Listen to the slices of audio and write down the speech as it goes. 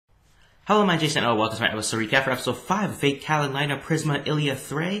Hello, my Jason. Welcome to my episode recap for episode 5 of Fate KALEID PRISMA ILLYA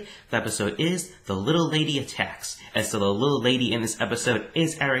 3REI. The episode is The Little Lady Attacks. And so the little lady in this episode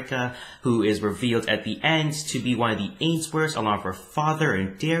is Erica, who is revealed at the end to be one of the Ainsworths, along with her father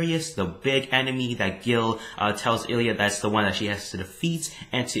and Darius, the big enemy that Gil tells Ilya that's the one that she has to defeat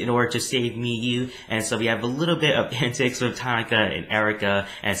in order to save Miyu. And so we have a little bit of antics with Tanaka and Erica,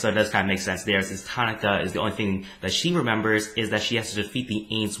 and so it does kind of make sense there, since Tanaka is the only thing that she remembers is that she has to defeat the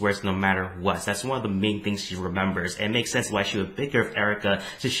Ainsworths no matter what. That's one of the main things she remembers, and it makes sense why she would pick her of Erica,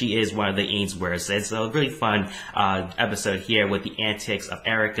 since she is one of the Ainsworths. And so really fun episode here with the antics of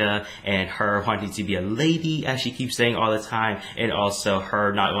Erica and her wanting to be a lady, as she keeps saying all the time, and also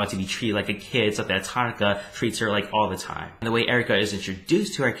her not wanting to be treated like a kid, so that Tanaka treats her like all the time. And the way Erica is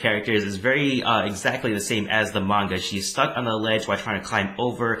introduced to her characters is very exactly the same as the manga. She's stuck on the ledge while trying to climb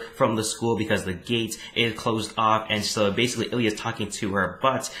over from the school because the gate is closed off, and so basically Ilya's talking to her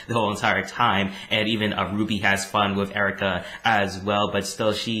butt the whole entire time, and even Ruby has fun with Erica as well, but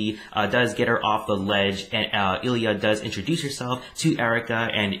still she does get her off the ledge, and Ilya does introduce herself to Erica,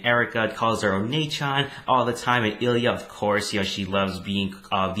 and Erica calls her Onei-chan all the time, and Ilya, of course, she loves being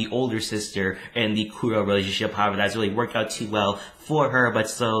the older sister in the Kuro relationship. However, that's really worked out too well for her, but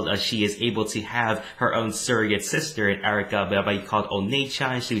still she is able to have her own surrogate sister in Erica, but called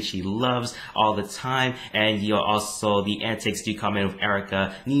Onei-chan, she loves all the time. And also the antics do come in with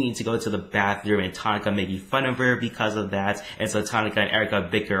Erica needing to go to the bathroom and Tanaka making fun of her because of that, and so Tanaka and Erica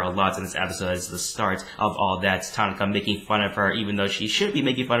bicker a lot in this episode. As the start of all that, Tanaka making fun of her even though she should be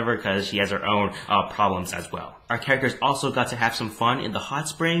making fun of her because she has her own problems as well. Our characters also got to have some fun in the hot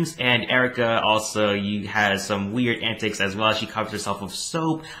springs, and Erica also has some weird antics as well. She covers herself with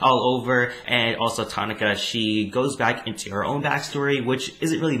soap all over, and also Tanaka, she goes back into her own backstory, which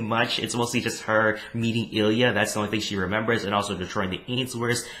isn't really much. It's mostly just her meeting Ilya. That's the only thing she remembers, and also destroying the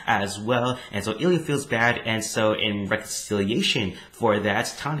Ainsworths as well. And so Ilya feels bad, and so in reconciliation for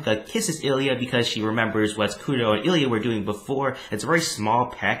that, Tanaka kisses Ilya because she remembers what Kudo and Ilya were doing before. It's a very small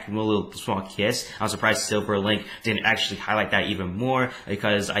peck, a little small kiss. I'm surprised Silver Link didn't actually highlight that even more,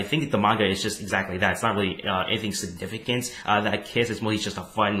 because I think the manga is just exactly that. It's not really anything significant, that kiss. It's mostly just a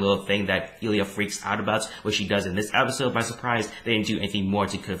fun little thing that Ilya freaks out about, which she does in this episode. But I'm surprised they didn't do anything more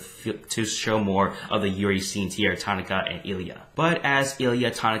to show more of the Yuri scenes here, Tanaka and Ilya. But as Ilya,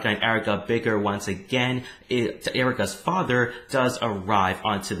 Tanaka, and Erica bicker once again, Erica's father does arrive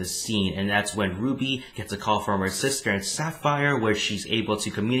onto the scene, and that's when Ruby gets a call from her sister and Sapphire, where she's able to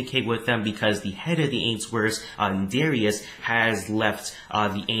communicate with them because the head of the Ainsworths, Darius, has left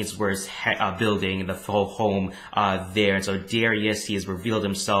the Ainsworths building, the full home there. And so Darius, he has revealed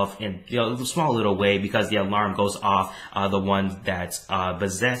himself in a small little way because the alarm goes off, the one that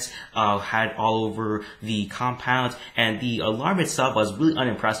Bazette had all over the compound, and the alarm itself I was really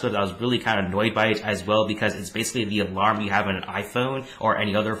unimpressed with. I was really kind of annoyed by it as well, because it's basically the alarm you have on an iPhone or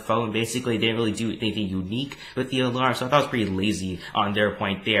any other phone. Basically, they didn't really do anything unique with the alarm, so I thought it was pretty lazy on their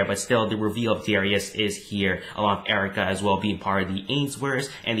point there. But still, the reveal of Darius is here, along with Erica as well being part of the Ainsworths,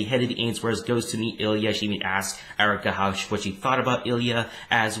 and the head of the Ainsworths goes to meet Ilya. She even asks Erica what she thought about Ilya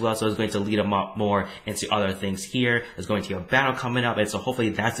as well, so it's going to lead them up more into other things here. There's going to be a battle coming up, and so hopefully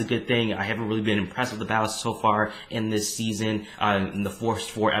that's a good thing. I haven't really been impressed with the battles so far in this season, in the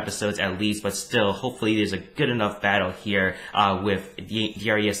first 4 episodes at least, but still, hopefully there's a good enough battle here with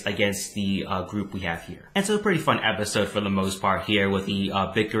Darius against the group we have here. And so a pretty fun episode for the most part here, with the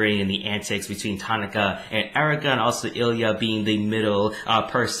bickering and the antics between Tanaka and Erica, and also Ilya being the middle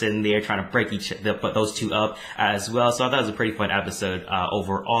person there, trying to break those two up as well. So I thought it was a pretty fun episode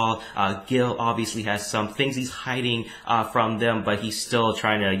overall. Gil obviously has some things he's hiding from them, but he's still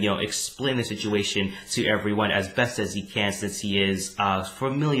trying to explain the situation to everyone as best as he can, since he is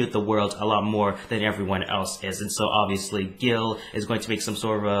familiar with the world a lot more than everyone else is. And so obviously Gil is going to make some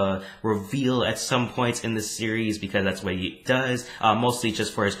sort of a reveal at some point in the series, because that's what he does, mostly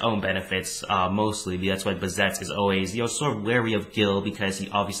just for his own benefits. Mostly that's why Bazette is always sort of wary of Gil, because he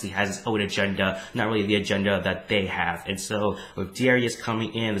obviously has his own agenda, not really the agenda that they have. And so with Darius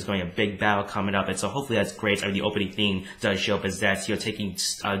coming in, there's going to be a big battle coming up, and so hopefully that's great. I mean, the opening theme does show Bazette taking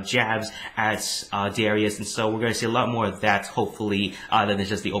jabs at Darius, and so we're going to see a lot more of that hopefully than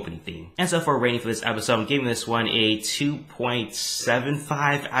just the opening theme. And so for rating for this episode, I'm giving this one a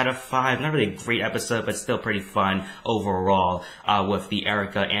 2.75 out of 5. Not really a great episode, but still pretty fun overall with the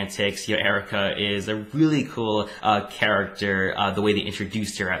Erica antics. Erica is a really cool character, the way they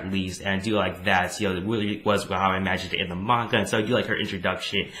introduced her at least, and I do like that. You know, it really was how I imagined it in the manga, and so I do like her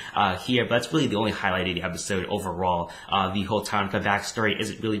introduction here, but that's really the only highlight of the episode overall. The whole Tanaka backstory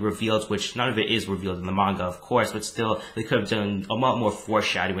isn't really revealed, which none of it is revealed in the manga, of course, but still, they could have done a lot more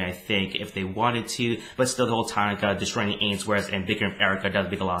foreshadowing, I think, if they wanted to, but still the whole Tanaka destroying Ainsworth and bickering with Erica does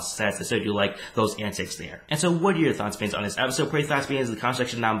make a lot of sense, and so I do like those antics there. And so what are your thoughts, fans, on this episode? Put your thoughts in the comment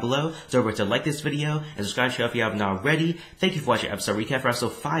section down below. So remember to like this video and subscribe to the channel if you haven't already. Thank you for watching episode recap for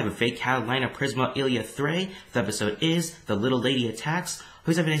episode 5 of Fate Carolina Prisma ILYA 3REI. The episode is The Little Lady Attacks. Hope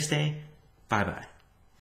you have a nice day. Bye bye.